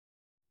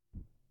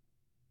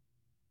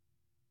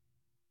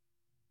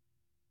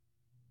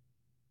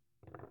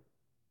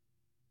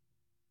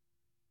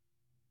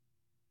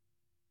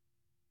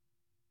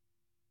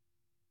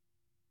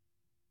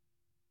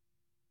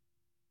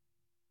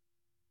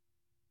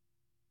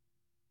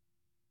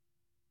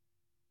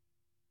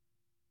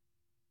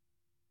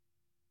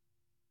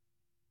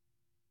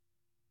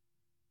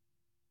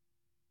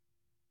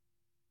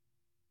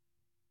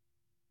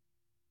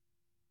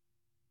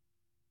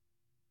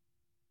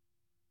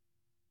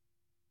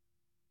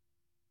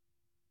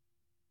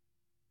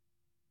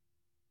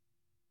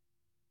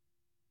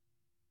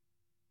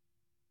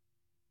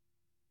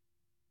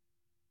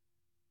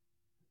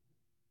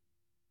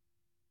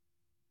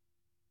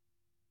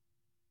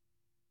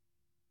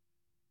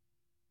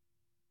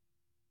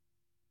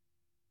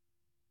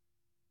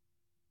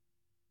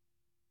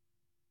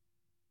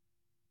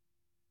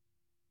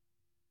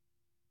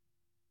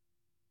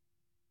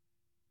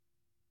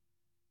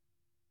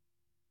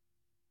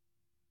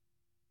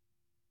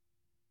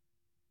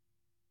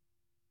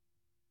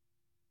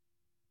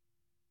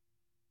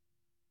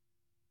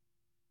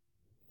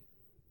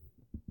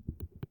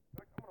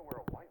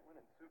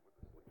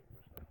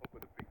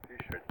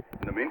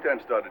meantime,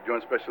 started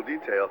Joint Special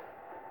Detail.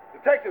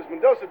 Detectives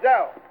Mendoza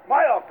Dow,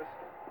 my office.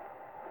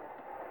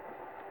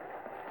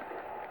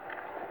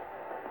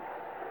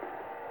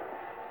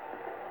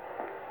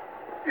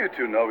 You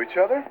two know each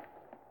other?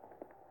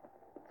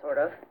 Sort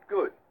of.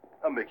 Good.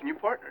 I'm making you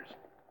partners.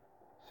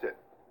 Sit.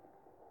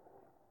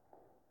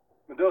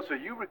 Mendoza,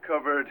 you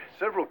recovered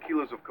several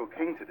kilos of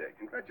cocaine today.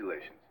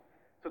 Congratulations.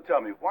 So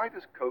tell me, why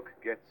does coke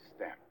get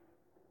stamped?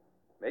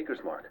 Maker's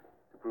mark,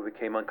 to prove it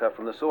came uncut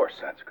from the source.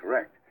 That's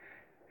correct.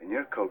 And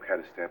your coke had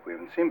a stamp we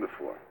haven't seen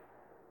before.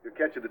 Your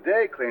catch of the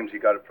day claims you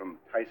got it from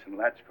Tyson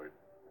Latchford,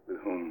 with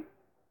whom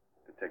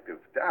Detective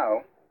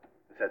Dow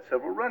has had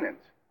several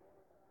run-ins.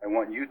 I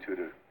want you two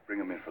to bring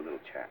him in for a little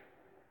chat.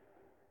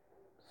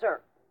 Sir,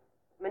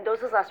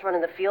 Mendoza's last run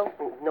in the field,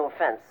 no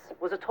offense,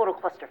 was a total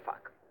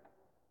clusterfuck.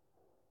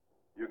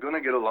 You're gonna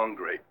get along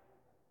great.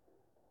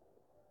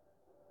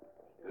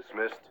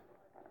 Dismissed.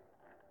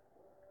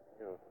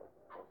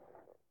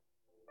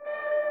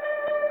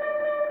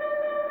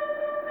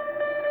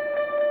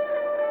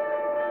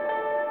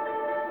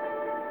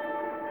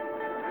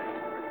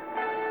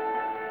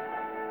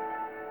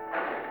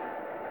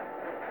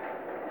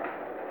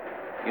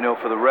 You know,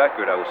 for the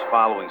record, I was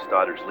following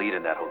Stoddard's lead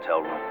in that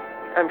hotel room.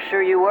 I'm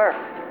sure you were.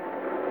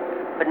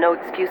 But no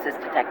excuses,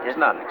 Detective. It's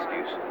not an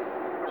excuse.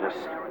 Just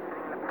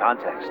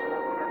context.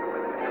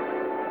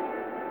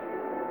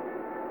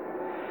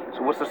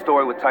 So what's the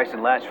story with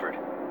Tyson Latchford?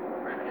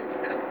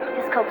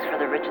 His coke's for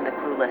the rich and the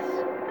clueless.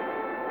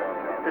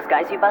 Those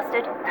guys you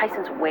busted,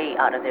 Tyson's way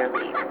out of their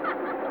league.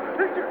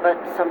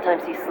 But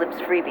sometimes he slips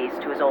freebies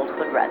to his old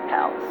hood rat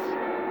pals.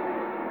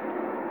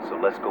 So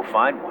let's go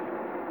find one.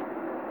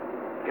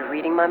 You're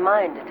reading my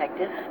mind,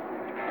 Detective.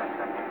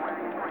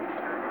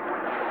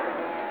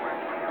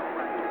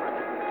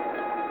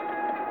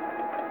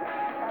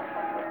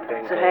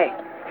 So hey,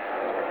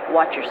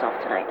 watch yourself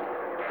tonight.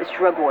 This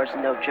drug war's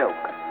no joke.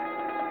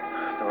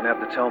 Don't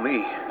have to tell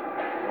me.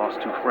 Lost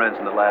 2 friends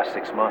in the last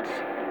 6 months.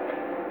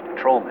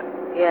 Patrolmen.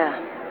 Yeah,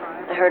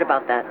 I heard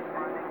about that.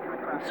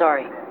 I'm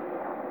sorry. Me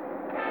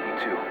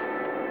too.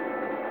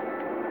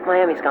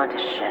 Miami's gone to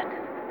shit.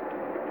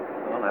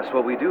 Well, that's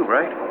what we do,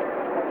 right?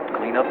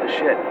 Clean up the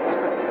shit.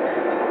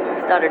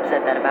 Stoddard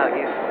said that about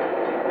you.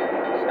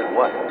 Said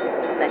what?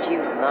 That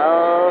you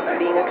love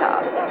being a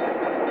cop.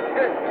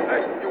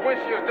 Hey, your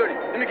windshield's dirty.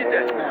 Let me get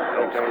that.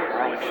 Oh,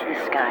 Christ,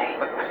 this guy.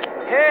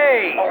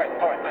 Hey! All right.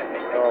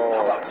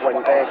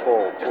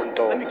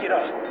 punto. Let me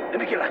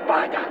get like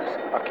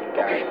 $5. Fucking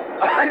guy. Okay.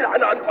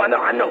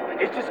 I know.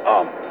 It's just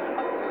I'm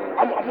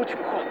what you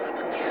call.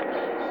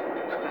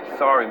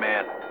 Sorry,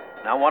 man.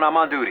 Not when I'm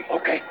on duty.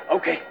 Okay.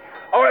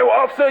 All right, well,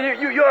 officer,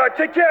 you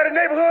take care of the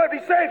neighborhood. Be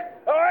safe.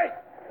 All right.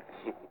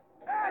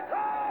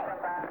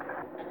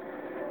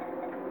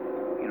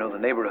 You know, the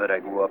neighborhood I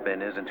grew up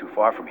in isn't too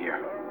far from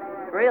here.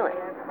 Really?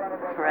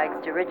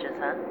 Rags to riches,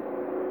 huh?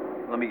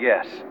 Let me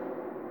guess.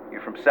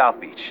 You're from South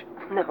Beach.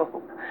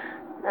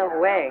 No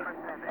way.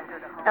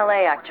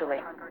 L.A.,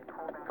 actually.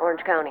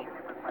 Orange County.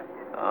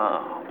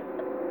 Oh.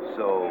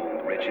 So,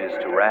 riches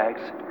to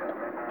rags?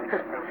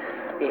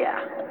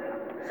 Yeah,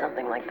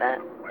 something like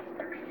that.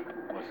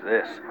 What's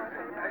this?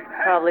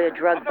 Probably a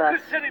drug I'm bust. not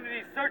consenting to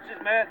these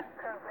searches, man.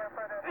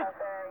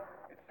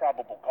 It's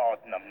probable cause,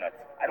 numbnuts.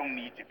 I don't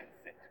need your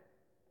consent.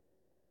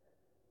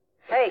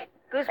 Hey,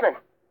 Guzman,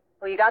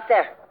 who you got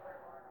there?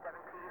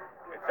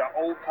 It's our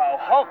old pal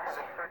Hugs.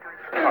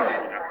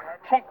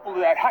 Trunk full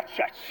of that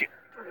hotshot shit.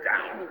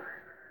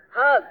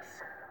 Hugs.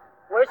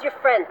 Where's your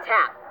friend,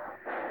 Tap?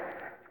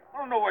 I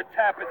don't know where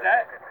Tap is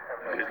at.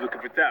 He's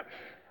looking for Tap.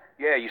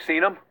 Yeah, you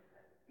seen him?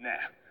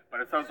 Nah,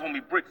 but I saw his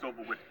homie Bricks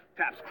over with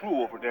Tap's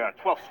crew over there on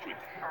 12th Street.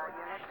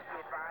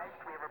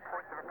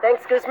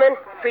 Thanks, Guzman.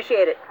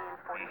 Appreciate it.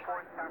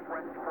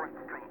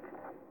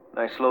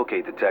 Nice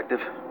locate,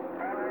 Detective.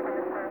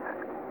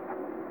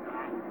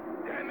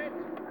 Damn it!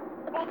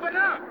 Open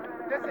up!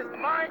 This is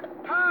my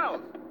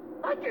house!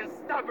 I can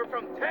stop her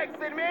from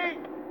texting me!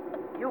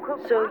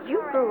 So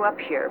you grew up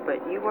here, but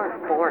you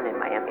weren't born in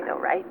Miami, though,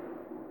 right?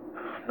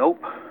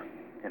 Nope.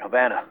 In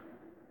Havana.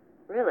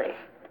 Really?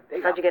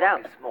 How'd you get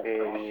out?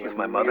 With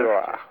my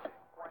mother.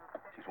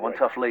 She's one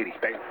tough lady.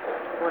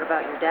 What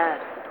about your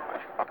dad?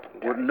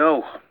 Wouldn't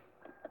know.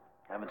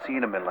 Haven't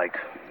seen him in like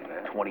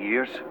 20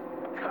 years.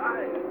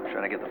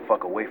 Trying to get the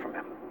fuck away from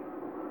him.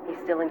 He's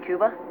still in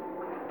Cuba?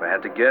 If I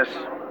had to guess,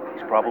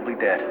 he's probably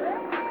dead.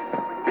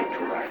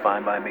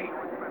 Fine by me.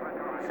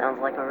 Sounds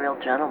like a real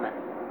gentleman.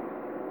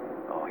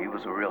 Oh, he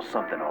was a real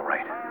something, all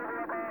right.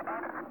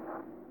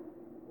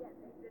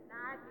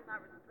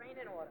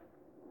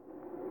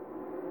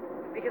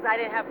 Because I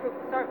didn't have proof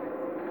of service.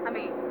 I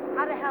mean,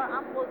 how the hell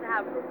I'm supposed to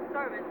have proof of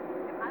service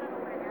if I don't know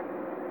where to ask?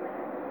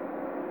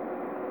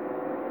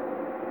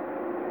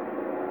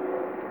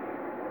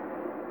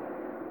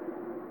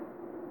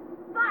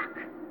 Fuck!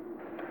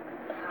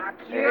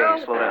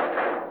 Hey, slow down.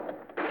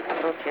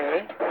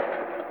 Okay.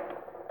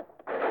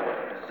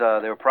 Is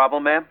there a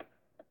problem, ma'am?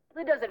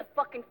 It doesn't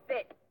fucking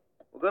fit.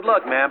 Well, good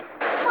luck, ma'am.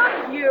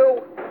 Fuck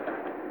you!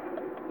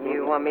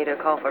 You want me to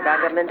call for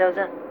backup,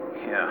 Mendoza?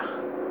 Yeah.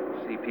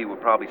 CP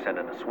would probably send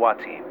in a SWAT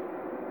team.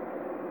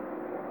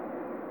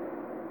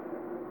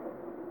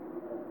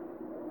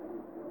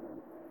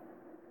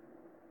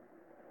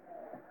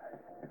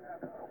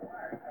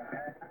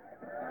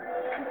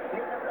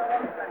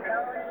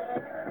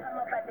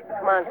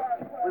 Come on.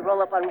 We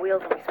roll up on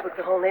wheels and we spook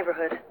the whole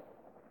neighborhood.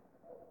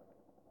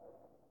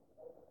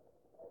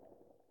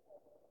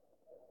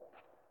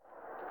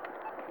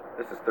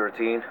 This is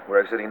 13. We're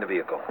exiting the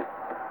vehicle.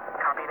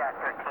 Copy that,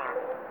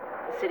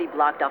 13. The city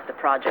blocked off the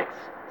projects,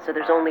 so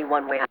there's only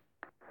one way out.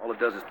 All it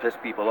does is piss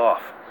people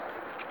off.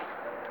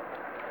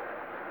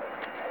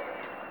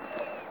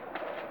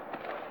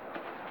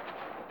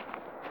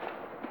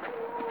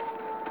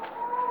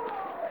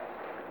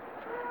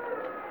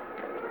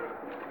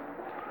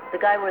 The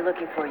guy we're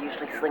looking for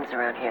usually slings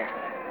around here.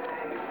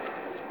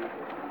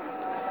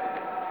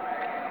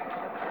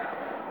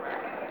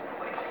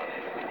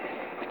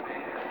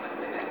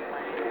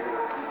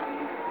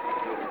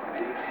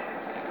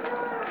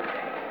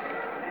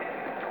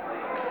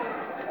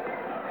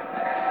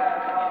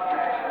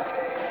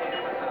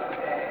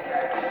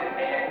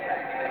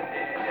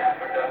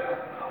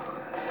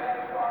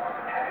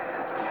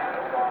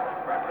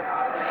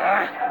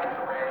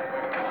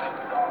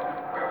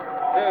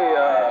 Hey,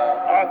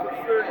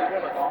 officer, you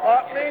wanna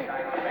spot me?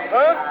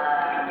 Huh?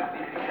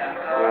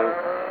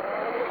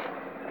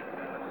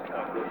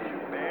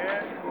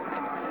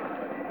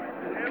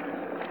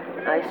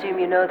 I assume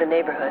you know the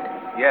neighborhood.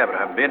 Yeah, but I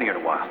haven't been here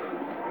in a while.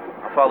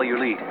 I'll follow your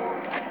lead.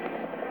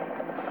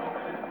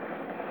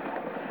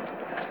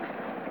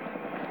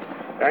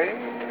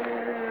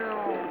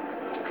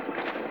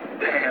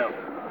 Damn.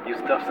 You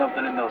stuffed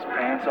something in those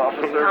pants,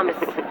 officer? Thomas,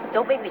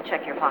 don't make me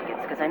check your pockets,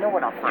 because I know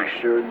what I'll find.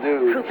 You sure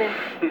do. Ruben,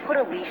 put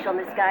a leash on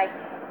this guy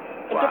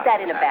and get that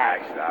in a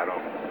bag. Actually,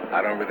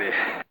 I don't really...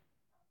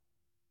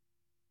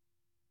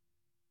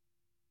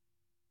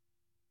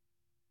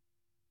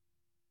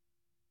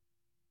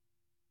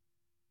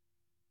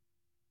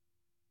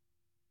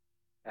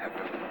 have a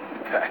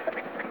bag.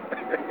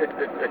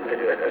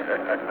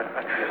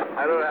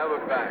 I don't have a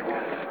bag.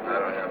 I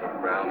don't have a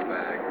brown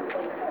bag.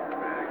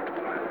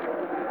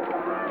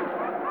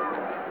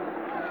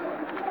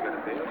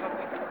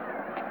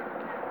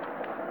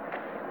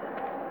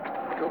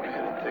 Go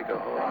ahead and take a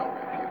hold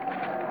with you.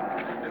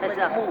 Heads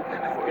up.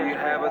 Do you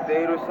have a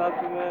date or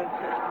something, man?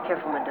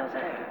 Careful,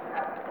 Mendoza.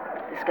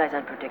 This guy's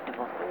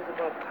unpredictable. It's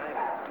about timing.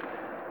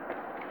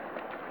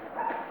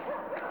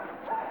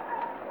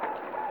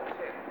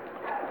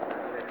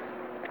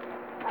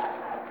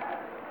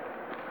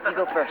 You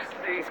go first.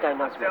 This guy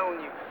knows I'm me. telling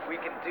you, we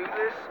can do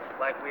this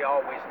like we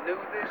always knew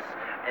this,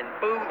 and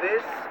boo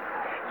this.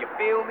 You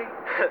feel me?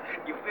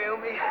 You feel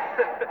me?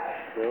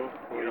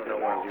 You don't know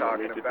what I'm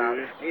talking about.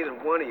 Neither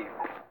one of you.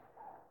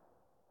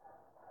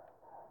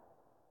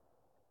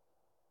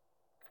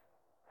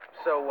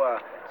 So,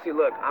 see,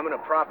 look, I'm gonna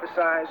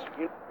prophesize.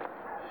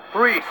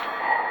 Freeze!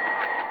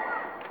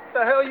 What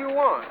the hell you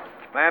want?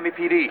 Miami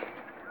PD.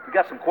 We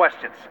got some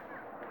questions.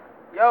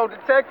 Yo,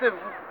 detective,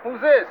 who's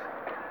this?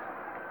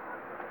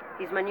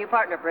 He's my new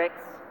partner,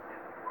 Bricks.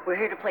 We're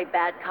here to play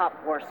bad cop,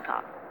 worse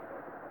cop.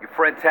 Your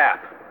friend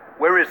Tap.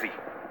 Where is he?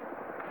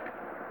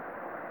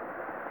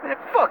 Man,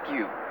 fuck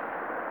you.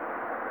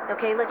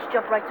 Okay, let's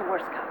jump right to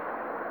worse cop.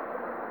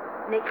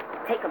 Nick,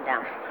 take him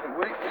down.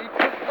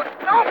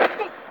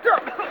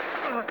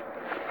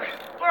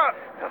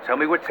 Now tell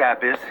me where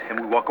Tap is, and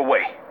we walk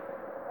away.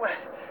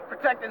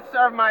 Protect and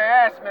serve my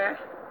ass, man.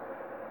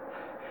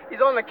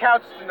 He's on the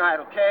couch tonight,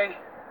 okay?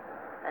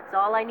 That's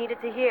all I needed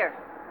to hear.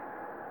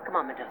 Come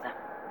on, Mendoza.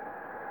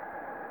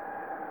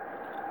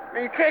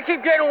 Man, you can't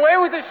keep getting away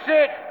with this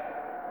shit.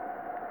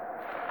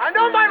 I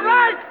know my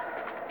rights!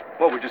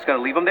 What, we're just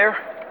gonna leave him there?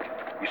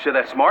 You sure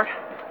that's smart?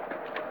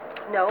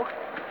 No,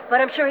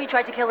 but I'm sure he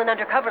tried to kill an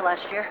undercover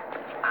last year.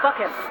 Fuck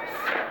him.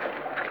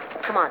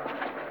 Come on.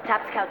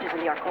 Tap's couch is in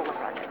the Arcola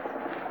projects.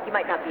 He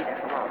might not be there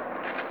for long.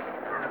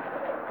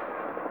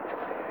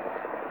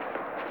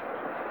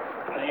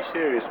 Are you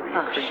serious? Were you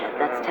Oh shit,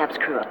 that's Tap's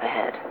crew up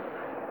ahead.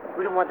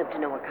 We don't want them to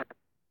know we're coming.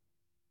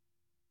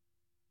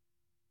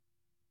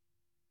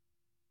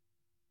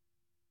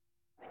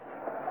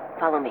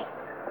 Follow me.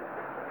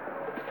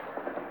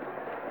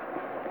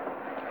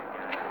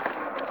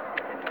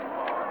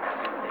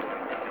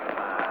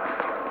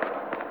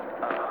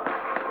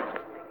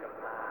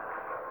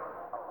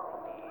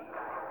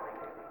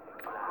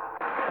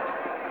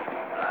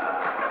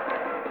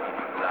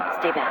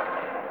 Stay back.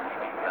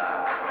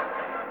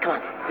 Come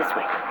on, this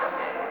way.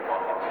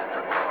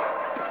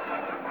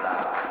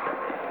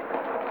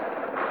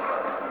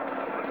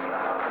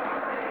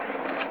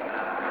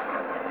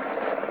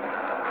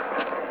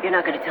 You're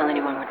not going to tell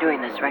anyone we're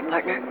doing this, right,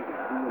 partner?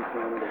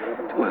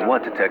 Doing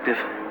what, detective?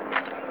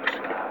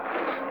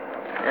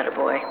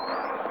 Attaboy.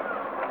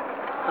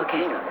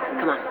 Okay,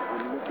 come on.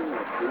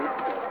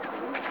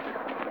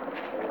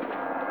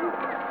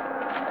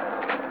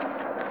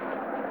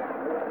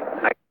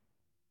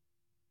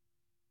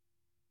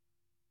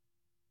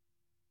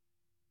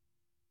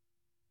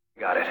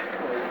 Got it.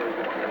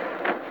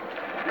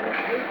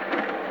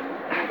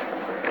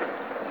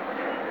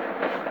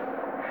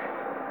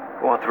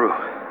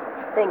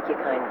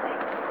 kindly.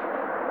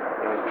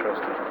 I don't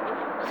trust him.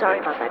 Sorry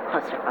about that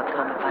clusterfuck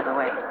comment, by the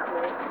way.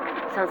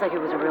 Sounds like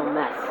it was a real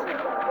mess.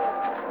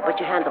 But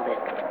you handled it.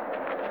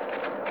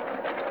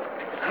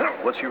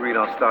 What's your read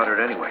on Stoddard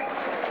anyway?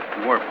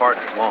 You weren't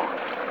partners long.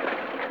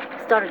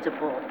 Stoddard's a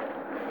bull,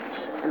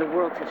 and the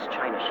world's his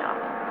china shop.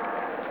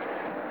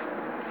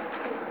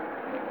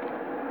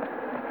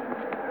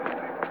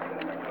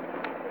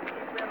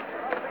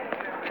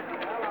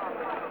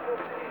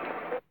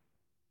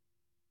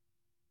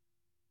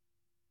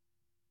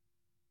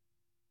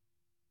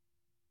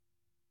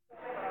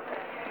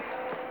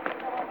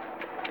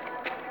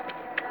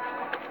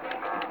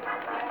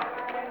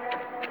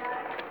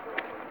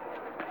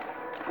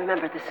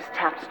 Remember, this is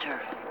Tap's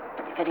turf.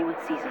 If anyone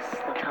sees us,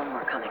 they'll tell him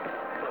we're coming.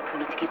 We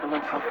need to keep a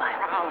low profile.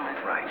 Problem is,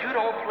 Right. you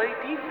don't play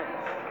defense.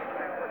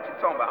 What you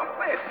talking about? I'm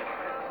playing.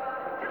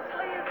 Just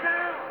lay it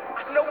down.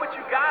 I know what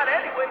you got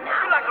anyway.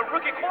 You're like a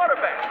rookie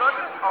quarterback, son.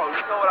 Oh,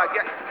 you know what I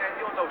get? Man,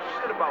 you don't know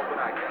shit about what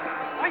I get.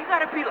 Why you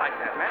gotta be like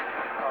that, man?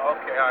 Oh,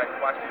 okay, all right.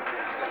 Watch me.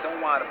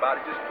 Don't whine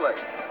about it. Just play.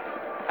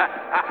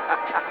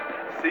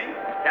 See?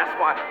 That's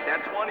why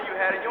that 20 you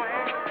had in your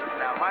hand is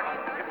now mine.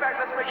 In fact,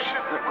 let's make sure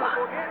we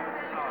go again.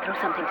 Throw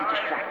something to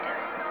distract him.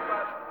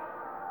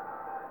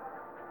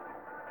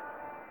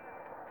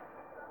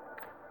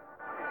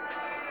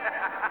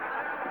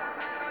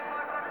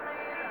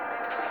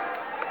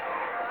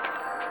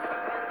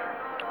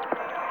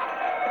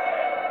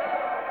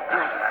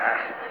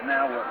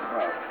 Now what,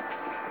 bro?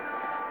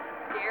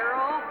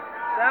 Daryl?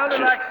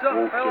 Sounded like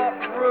something fell off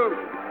the roof.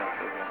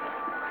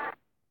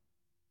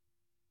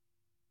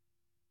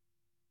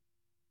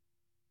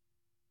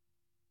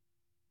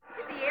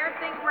 If the air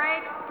thing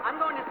breaks, I'm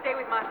going to stay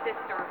with my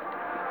sister.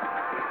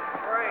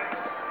 Break.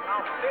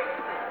 I'll fix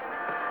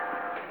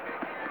it.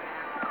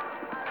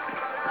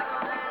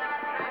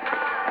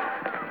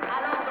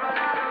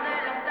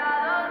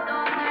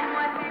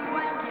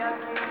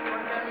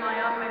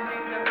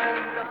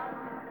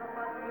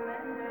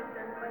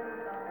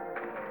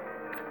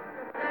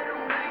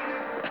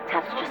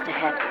 Tap's just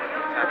ahead.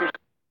 But there's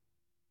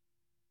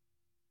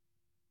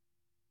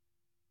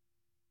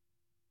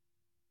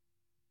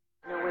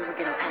no way we're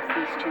getting past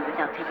these two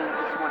without taking at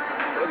least one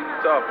from What them. are you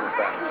talking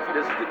about?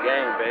 This is the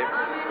game, baby.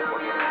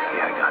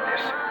 Yeah, I got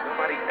this.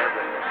 Nobody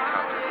ever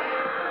accomplished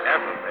that.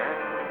 Ever, man.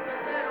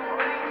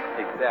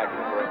 Exactly,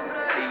 bro.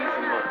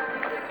 Easy money.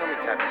 Tell me,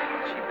 Tappy,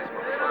 you're the cheapest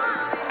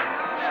motherfucker.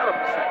 Shut up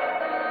a second.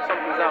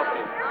 Something's out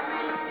there.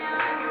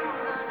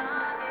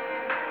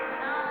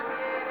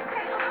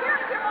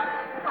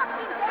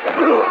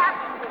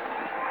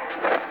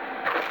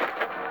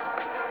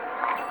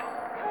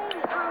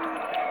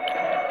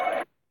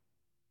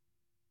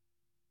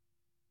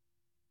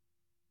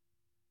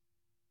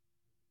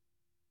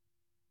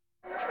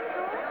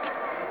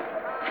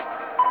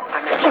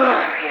 I'm not getting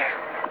over here.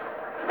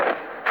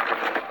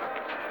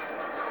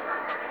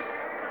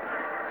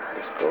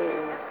 Let's go.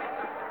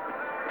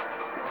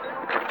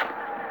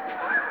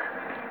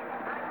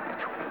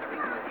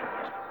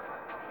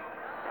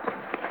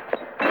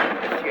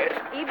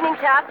 Evening,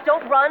 Tap.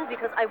 Don't run,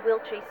 because I will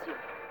chase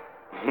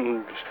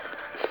you.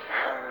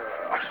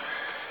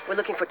 We're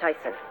looking for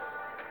Tyson.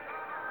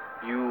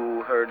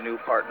 You her new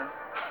partner?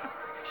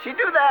 She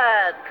do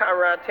that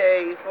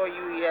karate for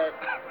you yet?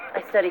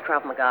 I study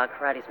Krav Maga.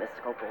 Karate's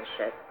mystical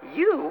bullshit.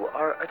 You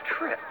are a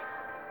trip.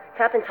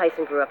 Tap and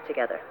Tyson grew up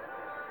together.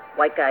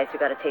 White guys who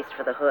got a taste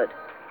for the hood.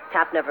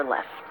 Tap never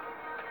left.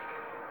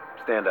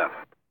 Stand up.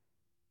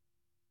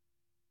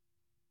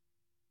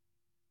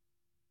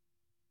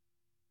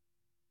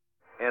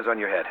 Hands on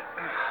your head.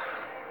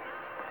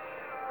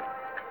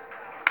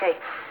 Hey,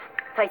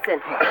 Tyson.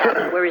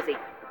 Where is he?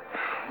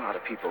 A lot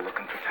of people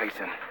looking for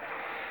Tyson.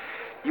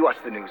 You watch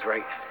the news,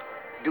 right?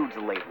 Dude's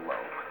laid low.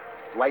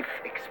 Life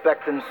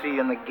expectancy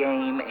in the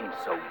game ain't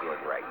so good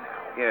right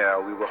now. Yeah,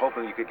 we were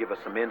hoping you could give us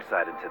some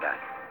insight into that.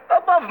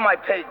 Above my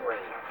pay grade,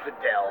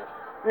 Fidel.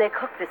 Nick,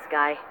 hook this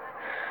guy.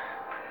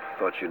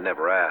 Thought you'd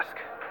never ask.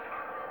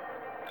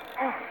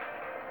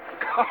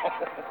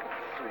 Oh,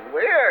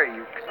 swear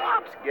you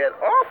cops get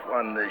off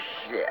on this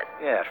shit.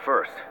 Yeah, at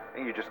first.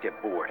 Then you just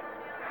get bored.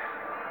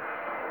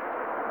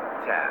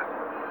 Tab.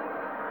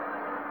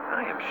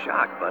 I am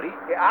shocked, buddy.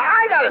 Yeah,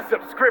 I got a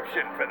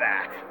subscription for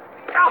that.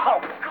 Oh,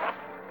 God.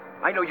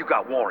 I know you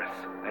got warrants.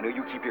 I know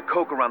you keep your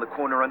coke around the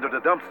corner under the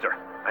dumpster.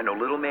 I know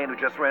little man who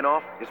just ran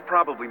off is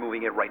probably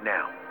moving it right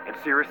now. And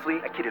seriously,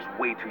 that kid is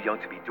way too young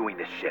to be doing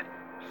this shit.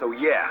 So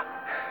yeah,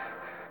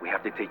 we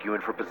have to take you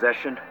in for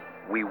possession.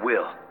 We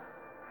will.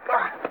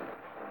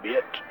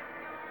 Bitch.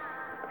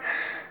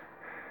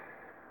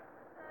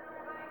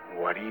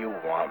 What do you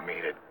want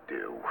me to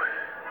do?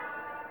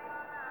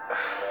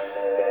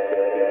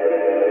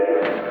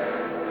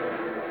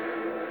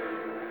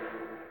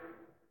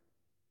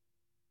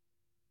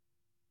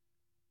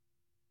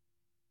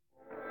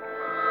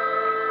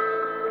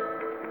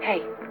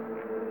 Hey,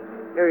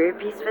 your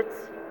earpiece fits?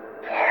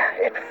 Yeah,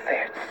 it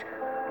fits.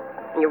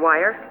 Your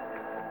wire?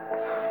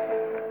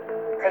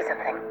 Say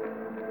something.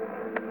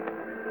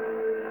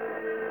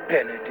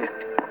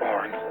 Benedict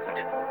Arnold.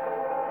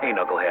 Hey,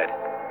 knucklehead.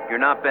 You're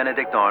not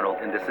Benedict Arnold,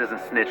 and this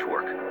isn't snitch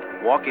work.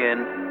 Walk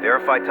in,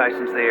 verify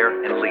Tyson's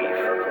there, and leave.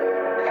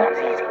 Sounds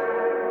easy.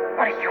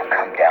 Why don't you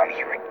come down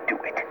here and do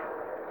it?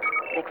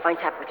 Nick, find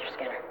Tap with your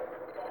scanner.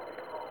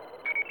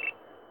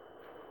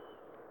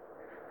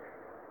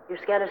 Your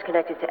scanner's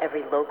connected to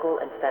every local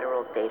and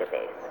federal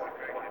database.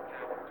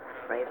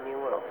 Brave new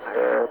world,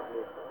 partner.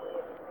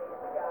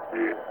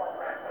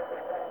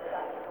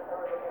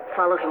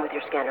 Follow him with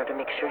your scanner to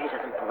make sure he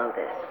doesn't blow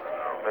this.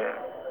 Oh, man.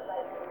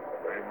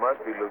 Well, he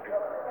must be looking.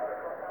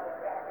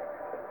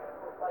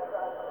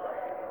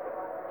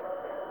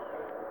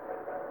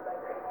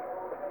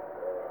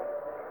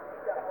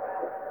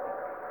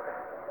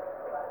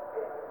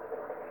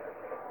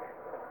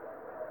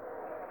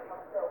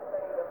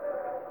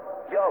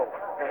 Yo,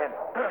 man.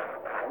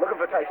 Looking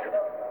for Tyson.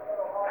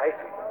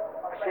 Tyson?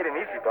 Shit ain't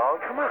easy, dog.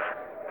 Come on.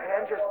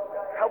 Man, just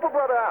help a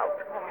brother out.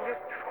 Come on,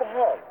 just go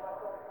home.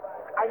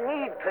 I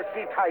need to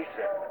see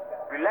Tyson.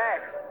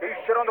 Relax. Get your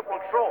shit under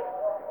control,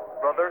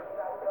 brother.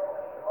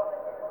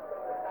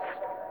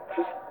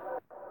 Just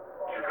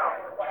go.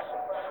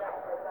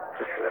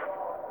 Just let him.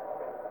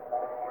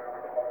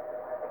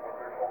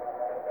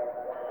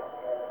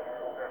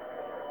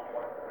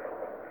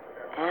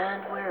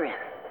 And we're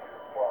in.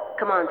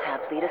 Come on,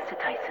 Tap, lead us to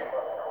Tyson.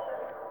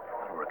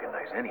 I don't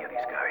recognize any of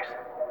these guys.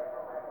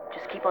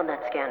 Just keep on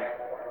that scanner.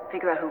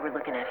 Figure out who we're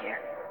looking at here.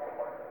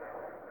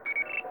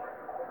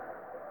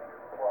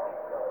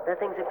 That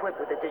thing's equipped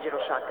with a digital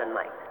shotgun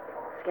mic.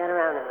 Scan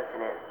around and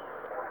listen in.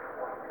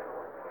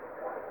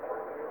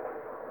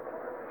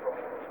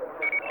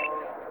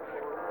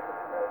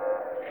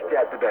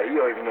 After that, you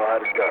don't even know how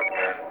to duck,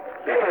 man.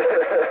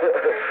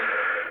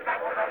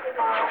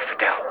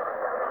 Fidel.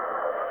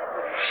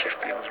 Shit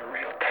feels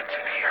real tense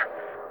in here.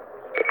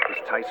 Is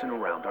Tyson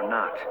around or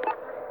not?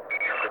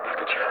 Look like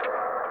a job.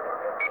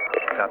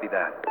 Copy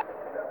that.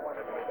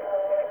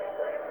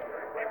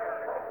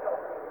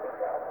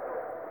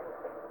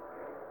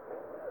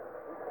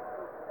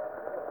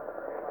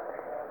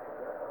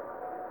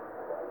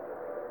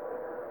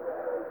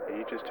 Hey,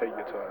 you just take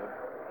your time.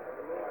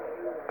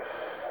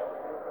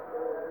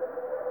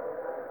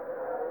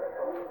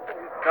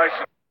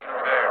 Tyson,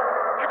 over there.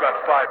 You got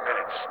 5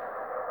 minutes.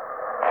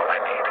 All I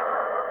need.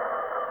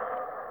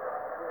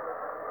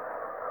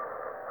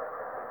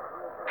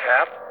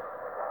 Cap?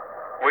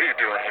 What are you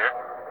doing here?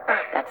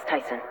 That's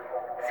Tyson.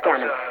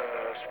 Scan him.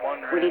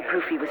 We need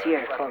proof he was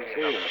here.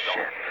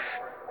 Shit.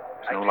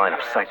 There's no line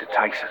of sight to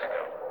Tyson.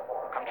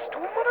 I'm just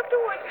doing what I'm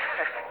doing.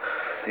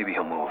 Maybe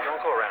he'll move.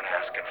 Don't go around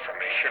asking for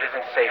me. Shit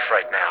isn't safe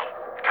right now.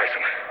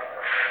 Tyson,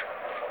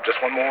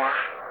 just one more.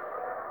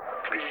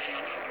 Please.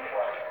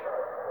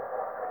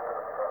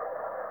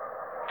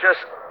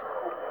 Just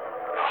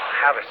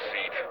have a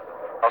seat.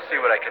 I'll see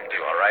what I can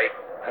do, all right?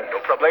 No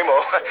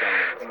problemo.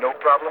 No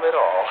problem at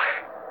all.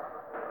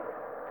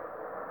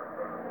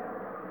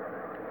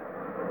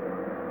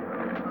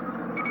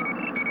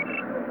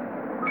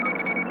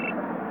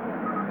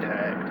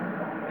 Tagged.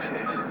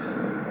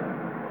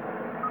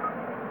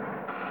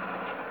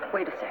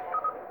 Wait a sec.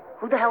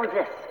 Who the hell is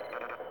this?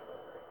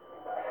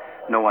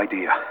 No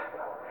idea.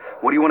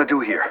 What do you want to do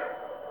here?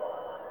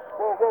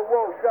 Whoa, whoa,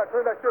 whoa. You gotta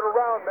turn that shit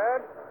around,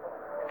 man.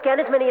 Scan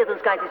as many of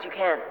those guys as you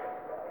can.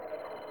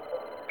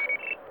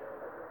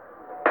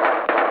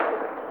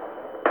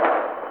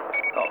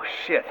 Oh,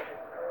 shit.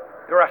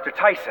 You're after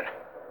Tyson.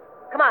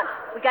 Come on,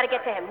 we gotta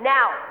get to him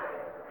now.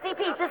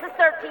 CP, this is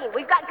 13.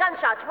 We've got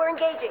gunshots. We're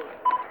engaging.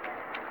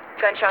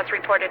 Gunshots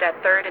reported at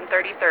 3rd and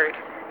 33rd.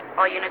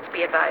 All units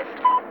be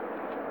advised.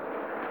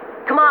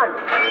 Come on.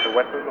 With a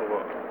weapon or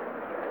what?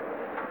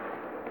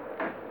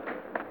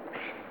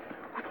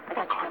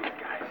 I got you.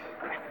 Guys.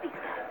 Arrest these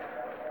guys.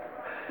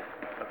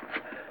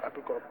 I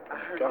forgot. I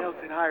heard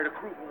Nelson hired a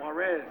crew from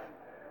Juarez.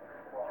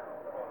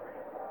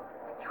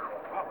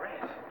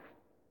 Juarez?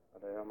 Oh,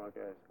 they are my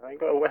guys. I ain't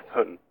got a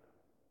weapon.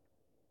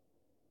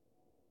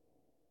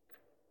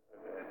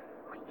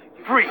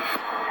 Freeze!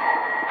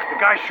 The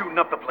guy's shooting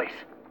up the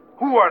place.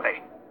 Who are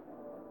they?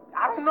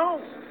 I don't know.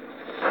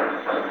 I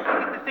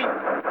need to see.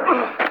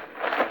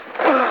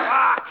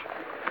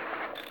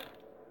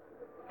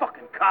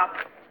 Fucking cop.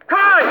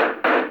 Kai!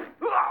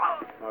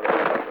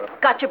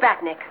 Got your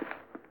back, Nick.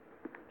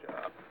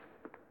 Job.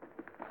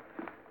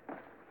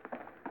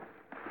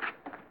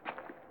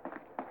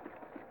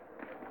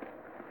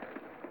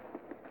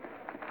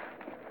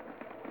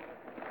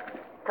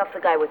 Cuff the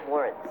guy with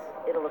warrants.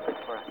 It'll look good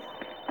for us.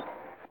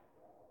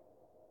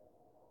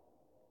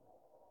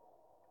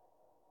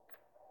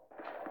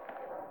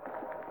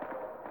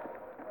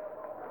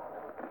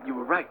 You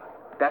were right.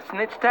 That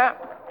snitch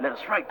Tap led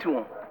us right to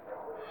him.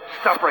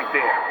 Stop right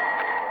there.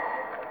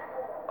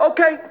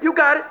 Okay, you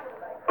got it.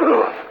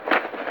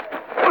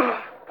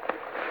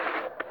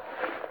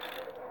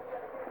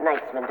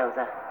 Nice,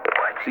 Mendoza.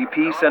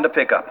 CP, send a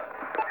pickup.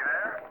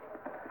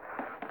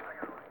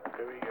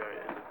 Here we go.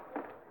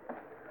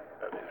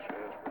 That is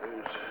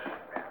booze.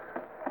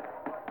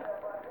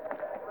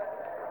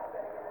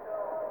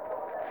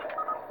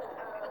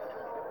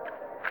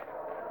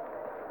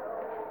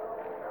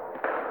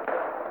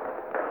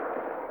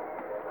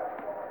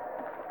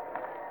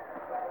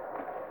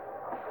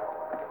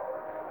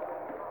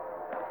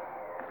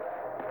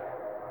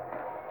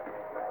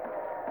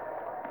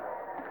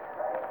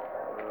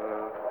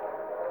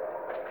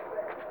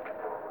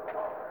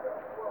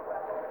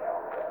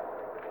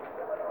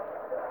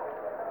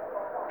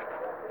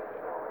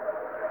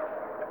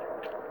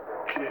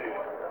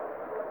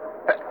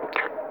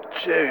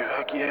 Sherry,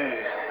 fuck yeah.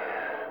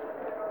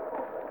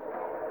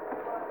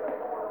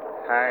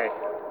 Hi.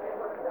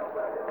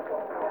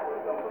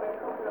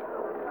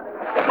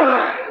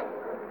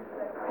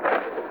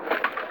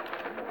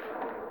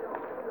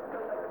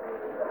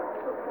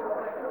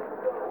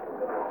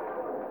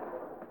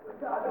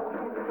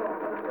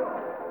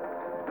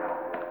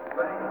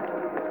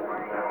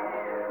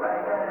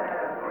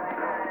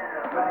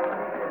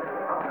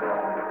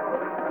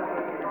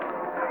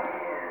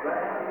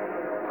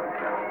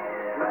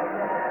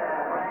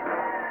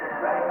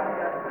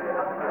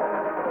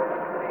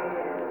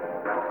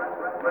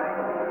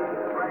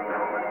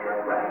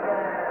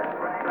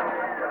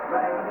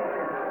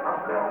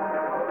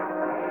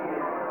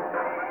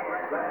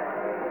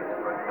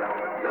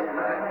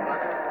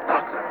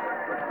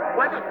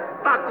 Why the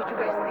fuck did you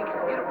guys think you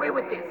could get away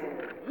with this?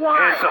 Why?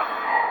 Hands up.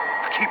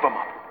 Keep them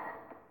up.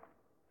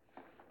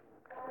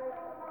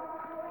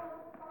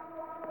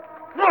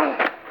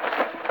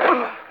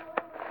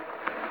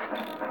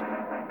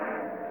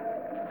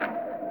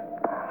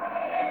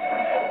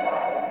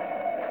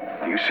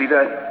 Do you see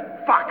that?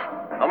 Fuck!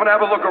 I'm gonna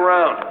have a look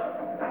around.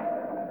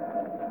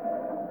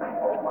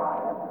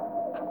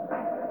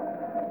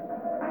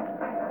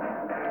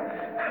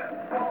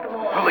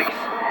 Police.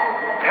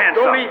 Hands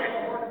up. Don't even.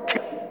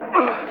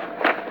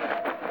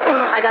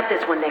 I got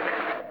this one, Nick.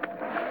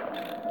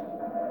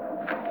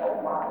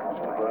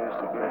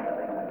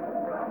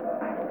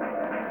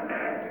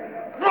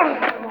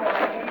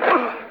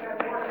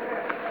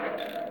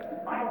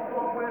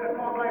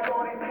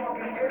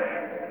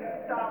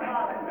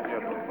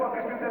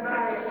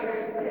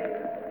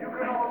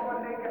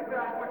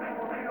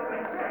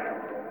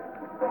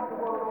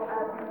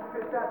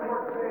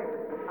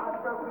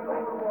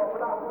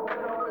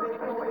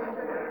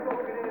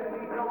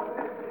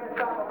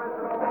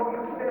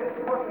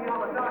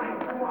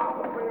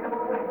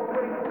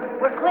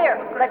 We're clear.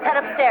 Let's head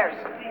upstairs.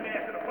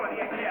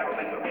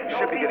 You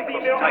should be getting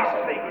close to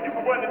Tyson.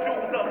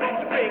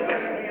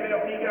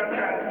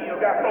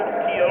 Got folks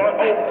killed, on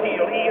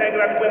overkill. He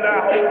hanging out the window,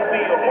 our whole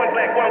field. One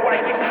black, one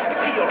white, get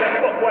killed. That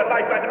fuck boy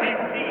life about to be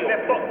revealed.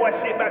 That fuck boy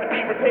shit about to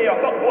be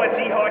repaired. Fuck boy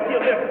G hard kill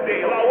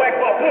Liverpool. All whack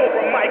for boom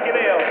from Mike and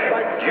L.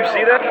 Did you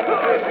see that?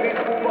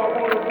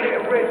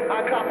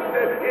 I cop a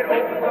sip, it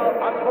opens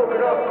up, I smoke it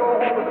up, go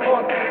home with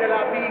fuck. And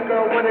I be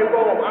girl when they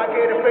roll. I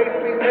get a face,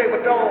 please take a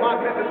dome. My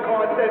business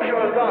card says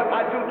you're a luck.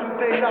 I do two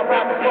things, I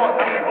rap and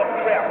talk. I fuck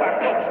the rap, I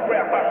smoke the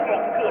scrap, I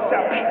smoke the kush,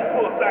 I beat the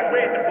puss, I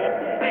read the book.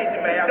 Easy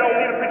man, don't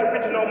need a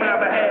picture on my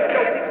behalf.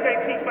 No teacher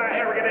can't teach my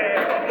arrogant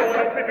ass. No one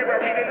don't be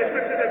right reading the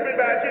scriptures that's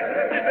written by Egyptians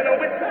that's sitting on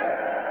with.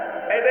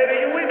 Hey baby,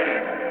 you with me?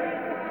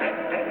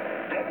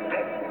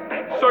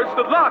 Search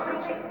the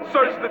lockers,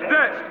 search the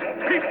desk,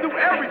 peep through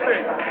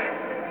everything.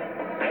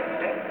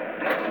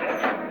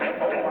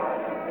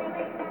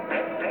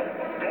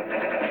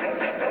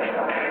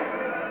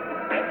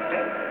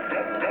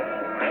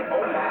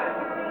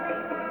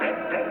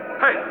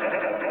 Hey,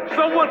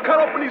 someone cut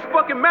open these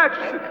fucking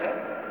mattresses.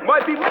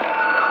 Might be. Hey,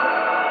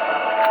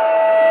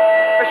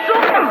 shoot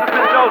us! This is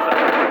Mendoza.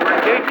 We're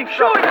engaging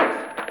suspects.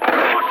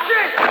 Oh,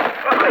 shit!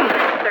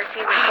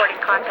 13 reporting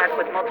contact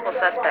with multiple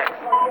suspects.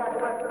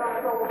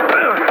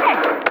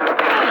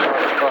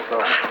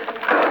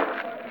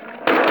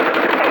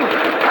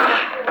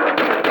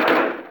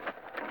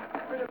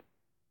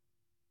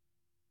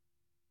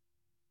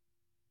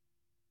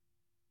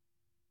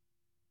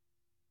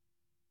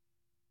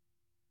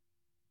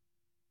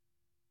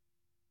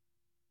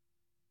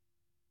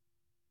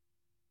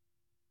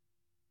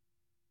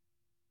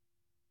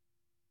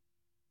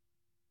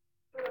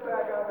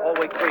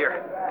 Hallway clear.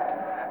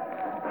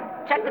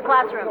 Check the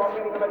classrooms.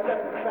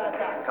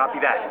 Copy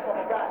that.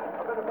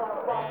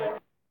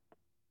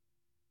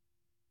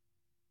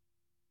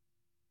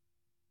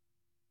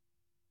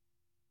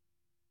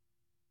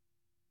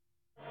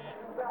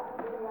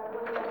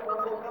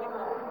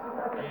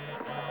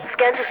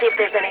 Scan to see if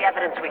there's any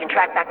evidence we can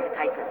track back to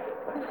Tyson.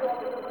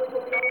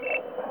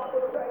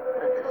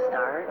 That's a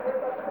start.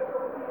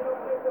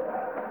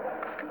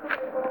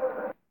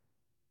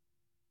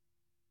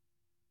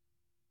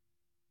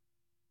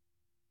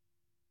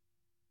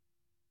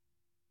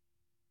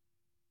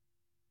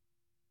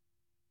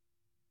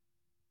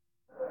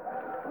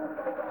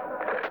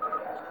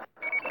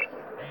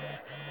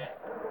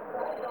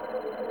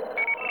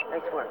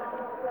 Nice work.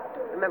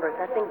 Remember, if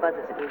that thing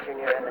buzzes, it means you're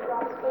near evidence.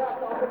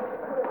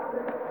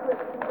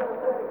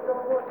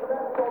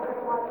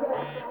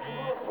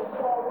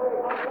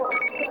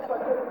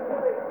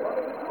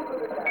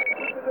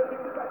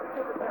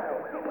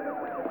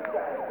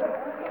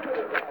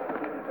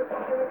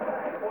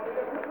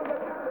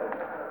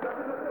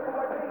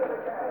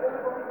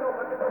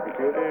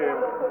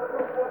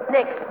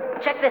 Nick,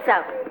 check this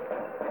out.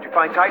 Did you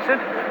find Tyson?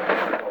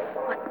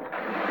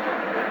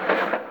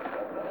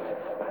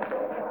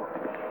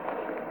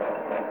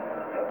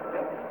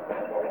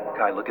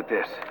 Guy, look at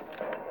this.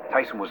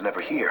 Tyson was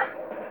never here.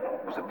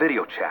 It was a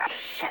video chat.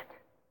 Shit.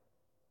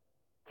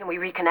 Can we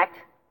reconnect?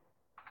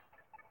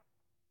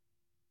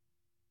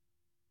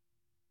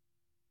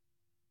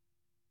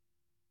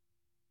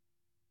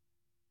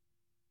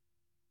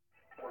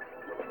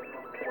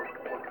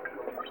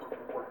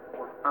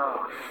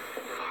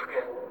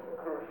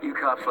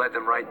 cops led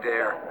them right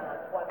there.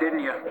 Didn't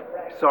you?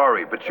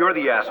 Sorry, but you're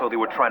the asshole they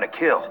were trying to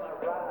kill.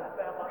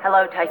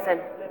 Hello, Tyson.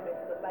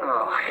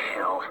 Oh,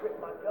 hell.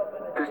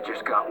 This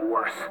just got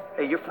worse.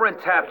 Hey, your friend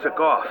Tap took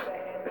off.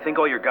 I think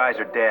all your guys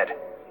are dead.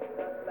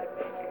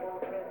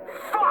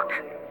 Fuck!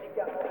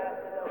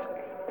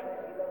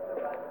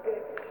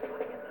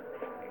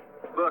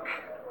 Look,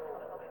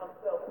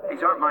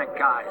 these aren't my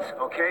guys,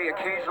 okay?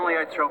 Occasionally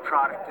I throw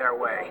product their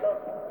way.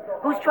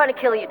 Who's trying to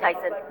kill you,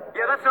 Tyson?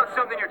 Yeah, that's not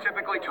something you're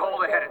typically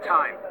told ahead of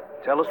time.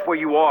 Tell us where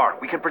you are.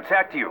 We can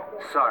protect you.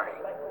 Sorry,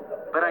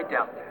 but I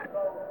doubt that.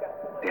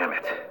 Damn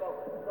it.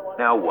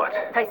 Now what?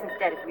 Tyson's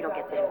dead if we don't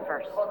get to him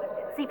first.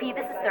 CP,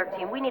 this is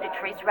 13. We need a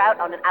trace route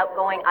on an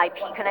outgoing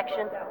IP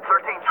connection.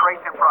 13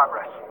 trace in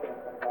progress.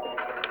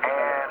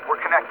 And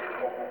we're connected.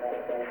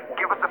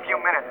 Give us a few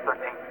minutes,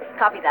 13.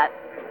 Copy that.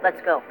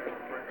 Let's go.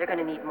 They're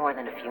gonna need more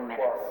than a few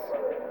minutes.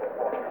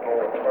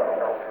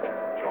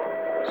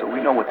 So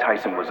we know what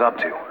Tyson was up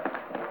to.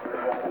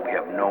 We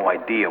have no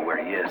idea where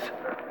he is.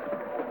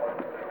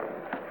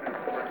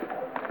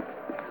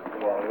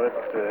 Well, what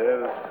the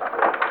hell?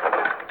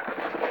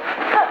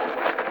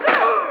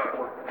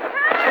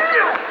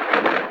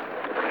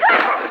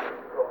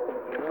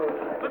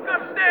 Look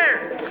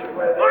upstairs!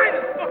 Find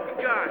this fucking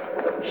guy!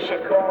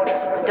 Shit.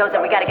 Mendoza,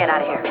 we gotta get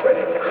out of here.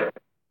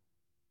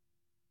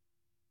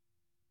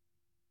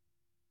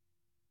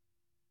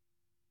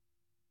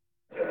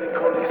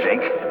 You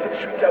think?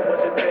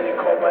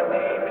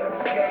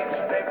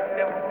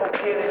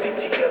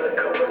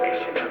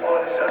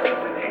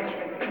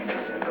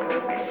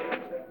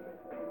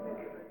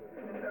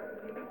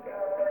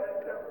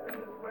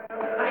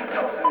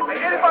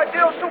 Anybody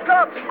deal two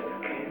cops?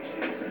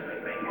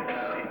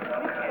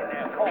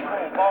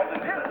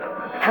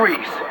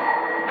 Freeze!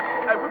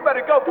 Hey, we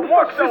better go for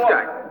more show This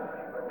guy.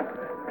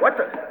 What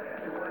the?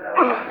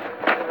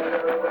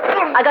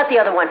 I got the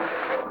other one.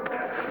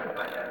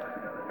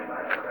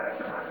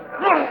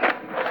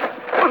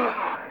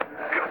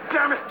 God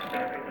damn it!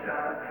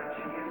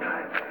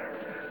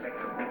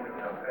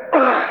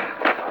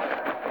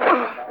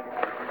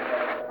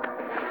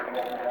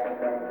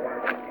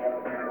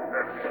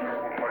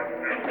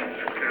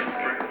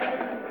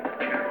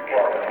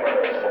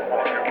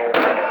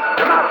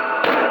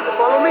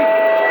 Follow me.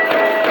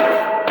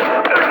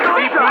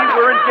 CP,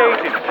 we're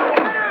engaging.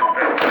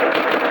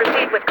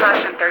 Proceed with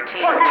caution, 13.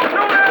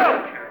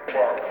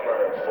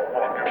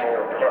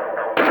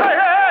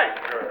 Hey!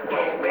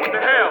 What the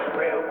hell?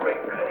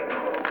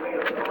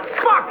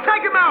 Fuck!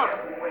 Take him out!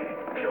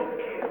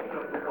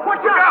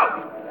 Watch out!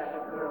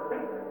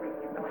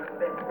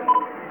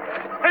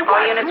 Hey,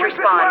 All units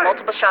respond.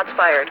 Multiple shots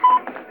fired.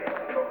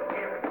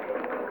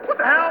 What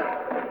the hell?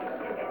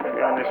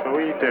 Be honest, what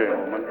are you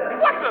doing, man?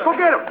 What the? Go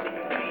get him!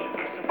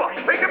 Fuck!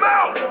 Take him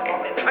out!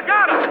 I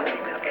got him!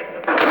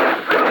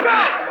 Look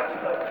out!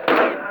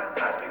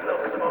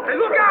 Hey,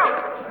 look out!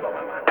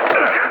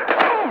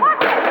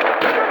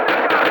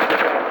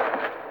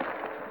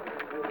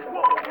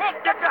 Nick,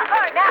 get to the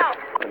car now!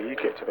 Oh, you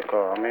get to the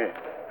car, I'm here.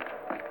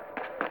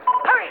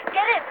 Hurry,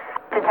 get in!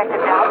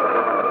 Detective Dawes,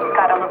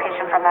 got a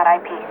location from that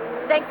IP.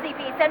 Thanks,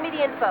 CP. Send me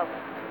the info.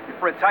 Your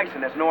friend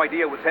Tyson has no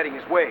idea what's heading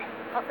his way.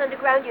 I'll send a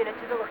ground unit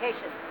to the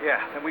location.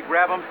 Yeah, then we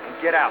grab him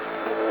and get out.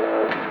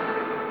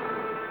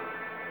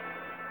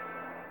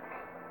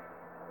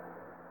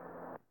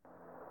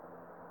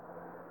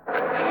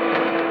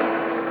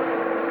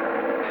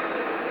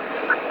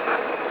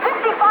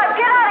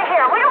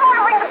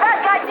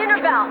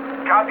 Dinner bell.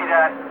 Copy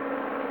that.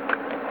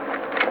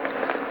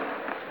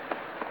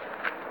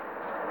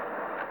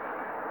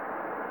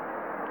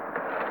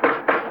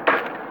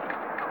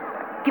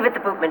 Give it the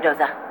boot,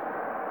 Mendoza.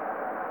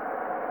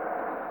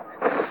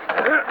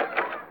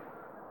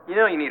 You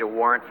know you need a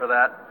warrant for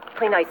that.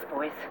 Play nice,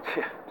 boys.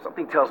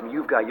 Something tells me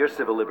you've got your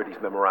civil liberties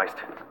memorized.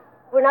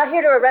 We're not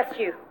here to arrest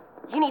you.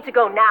 You need to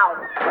go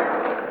now.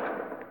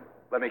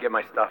 Let me get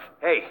my stuff.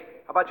 Hey,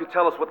 how about you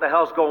tell us what the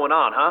hell's going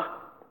on, huh?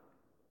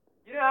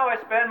 You know how I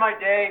spend my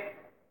day?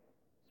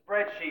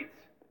 Spreadsheets.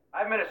 I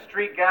haven't been a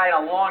street guy in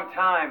a long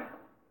time.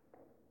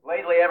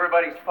 Lately,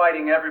 everybody's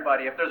fighting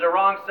everybody. If there's a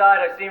wrong side,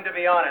 I seem to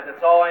be on it.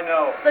 That's all I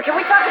know. Look, can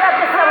we talk about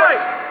this somewhere?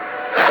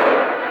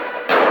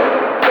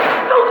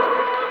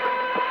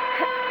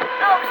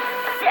 Oh,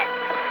 shit!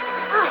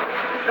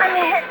 I'm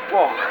hit.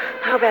 Whoa.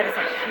 How bad is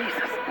it?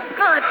 Jesus.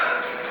 God.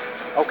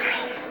 Okay.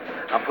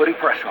 I'm putting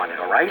pressure on it,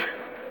 all right?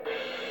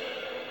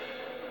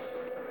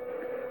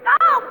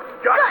 Oh!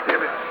 God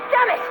damn it.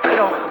 Damn it! I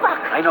know. Fuck.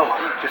 I know.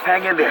 Just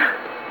hang in there.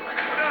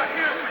 We're not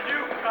here for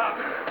you, cop.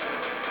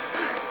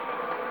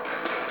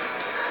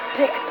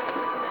 Nick.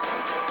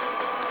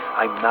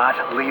 I'm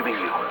not leaving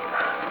you.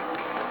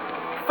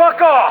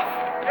 Fuck off!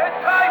 Get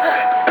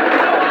Tyson!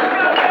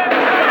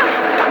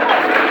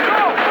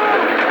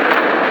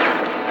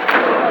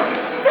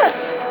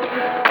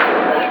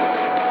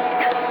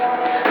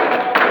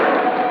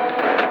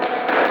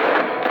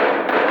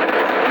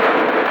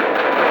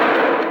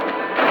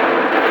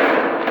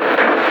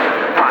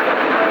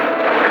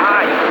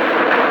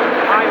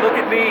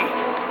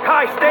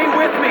 Kai, stay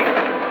with me!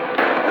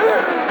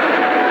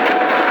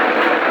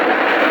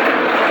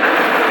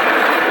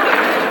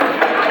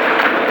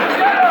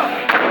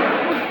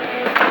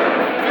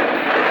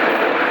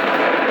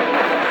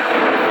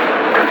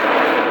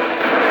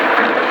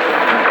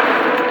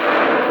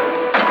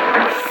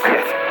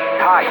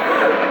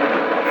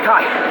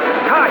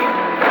 Kai!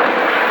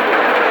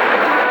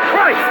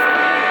 Christ!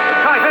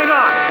 Kai, hang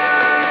on!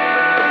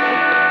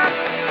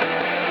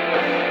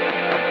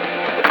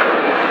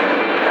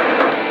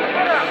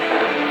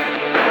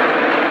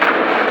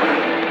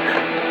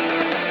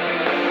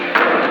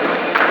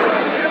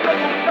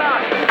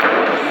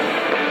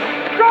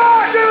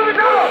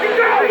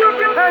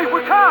 Hey,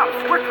 we're cops!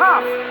 We're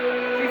cops!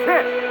 She's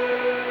hit!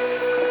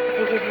 I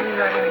think it hit an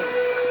artery.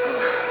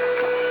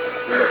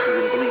 We're lucky you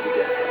didn't bleed to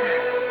death.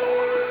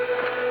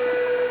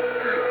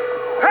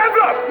 Hands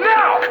up!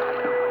 Now!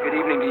 Good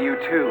evening to you,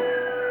 too.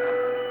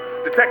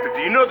 Detective,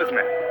 do you know this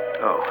man?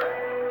 Oh,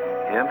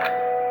 him?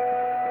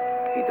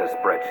 He does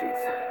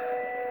spreadsheets.